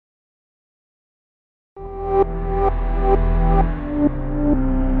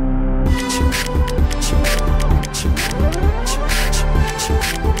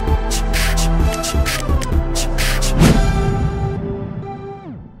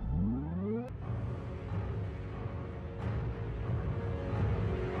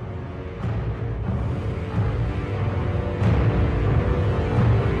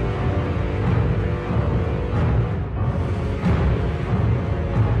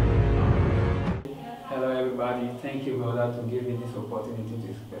everybody. Thank you, brother, to give me this opportunity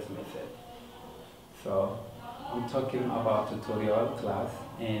to express myself. So, I'm talking about tutorial class,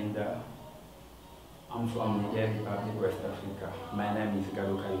 and I'm from Niger, Republic, West Africa. My name is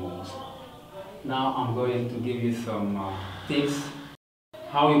Mr Moussa. Now I'm going to give you some tips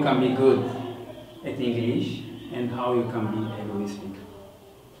how you can be good at English and how you can be a good speaker.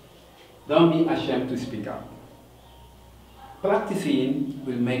 Don't be ashamed to speak up. Practicing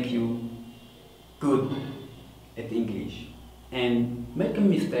will make you good at English, and making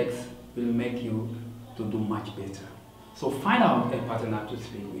mistakes will make you to do much better. So find out a partner to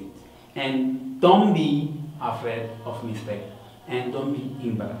speak with, and don't be afraid of mistakes, and don't be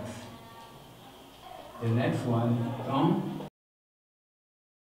embarrassed. The next one,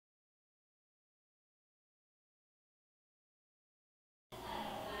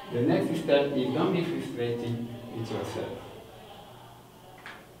 the next step is don't be frustrated with yourself.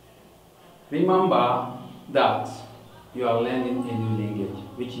 Remember that you are learning a new language,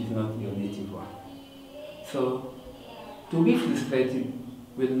 which is not your native one. So, to be frustrated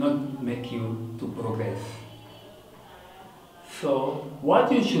will not make you to progress. So, what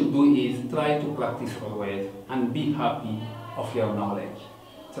you should do is try to practice always and be happy of your knowledge.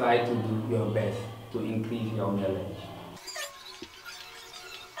 Try to do your best to increase your knowledge.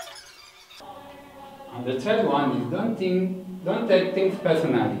 And the third one is don't take things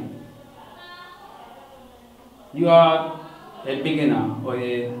personally. You are a beginner or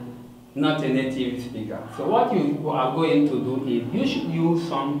not a native speaker. So what you are going to do is you should use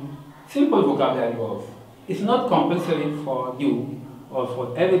some simple vocabulary words. It's not compulsory for you or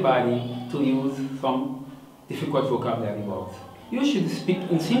for everybody to use some difficult vocabulary words. You should speak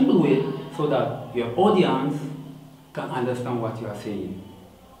in simple way so that your audience can understand what you are saying.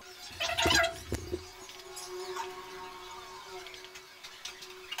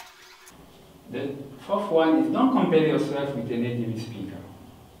 The fourth one is don't compare yourself with a native speaker.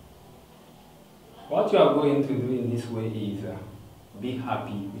 What you are going to do in this way is be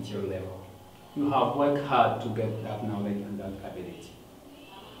happy with your level. You have worked hard to get that knowledge and that ability.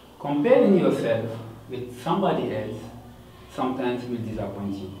 Comparing yourself with somebody else sometimes will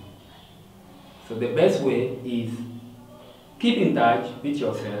disappoint you. So the best way is keep in touch with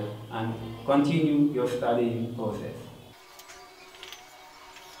yourself and continue your studying process.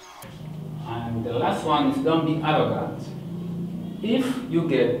 And the last one is don't be arrogant. If you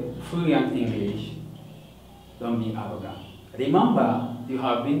get fluent English, don't be arrogant. Remember, you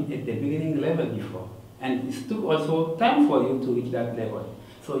have been at the beginning level before, and it took also time for you to reach that level.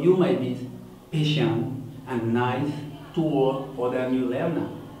 So you might be patient and nice toward other new learners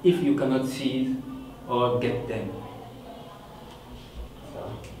if you cannot see or get them.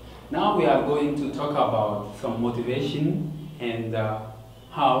 So now we are going to talk about some motivation and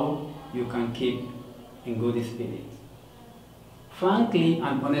how you can keep in good spirit. Frankly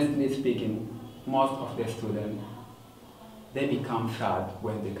and honestly speaking, most of the students, they become sad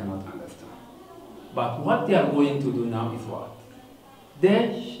when they cannot understand. But what they are going to do now is what?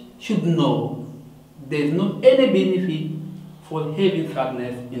 They should know there is no any benefit for having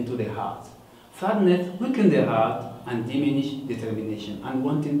sadness into the heart. Sadness weakens the heart and diminishes determination and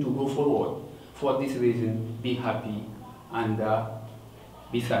wanting to go forward. For this reason, be happy and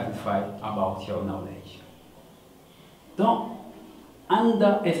be satisfied about your knowledge. Don't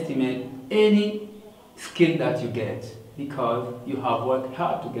underestimate any skill that you get because you have worked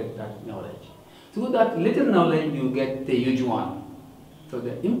hard to get that knowledge. Through that little knowledge, you get the huge one. So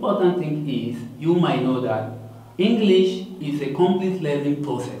the important thing is you might know that English is a complete learning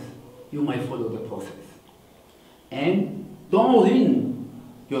process. You might follow the process. And don't ruin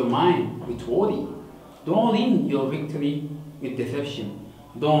your mind with worry. Don't ruin your victory with deception.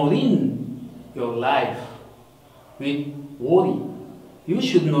 Don't ruin your life with worry. You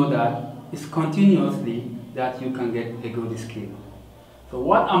should know that it's continuously that you can get a good skill. So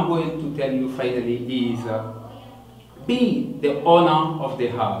what I'm going to tell you finally is be the owner of the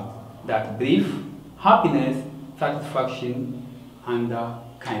heart that brings happiness, satisfaction, and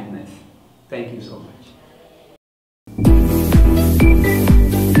kindness. Thank you so much.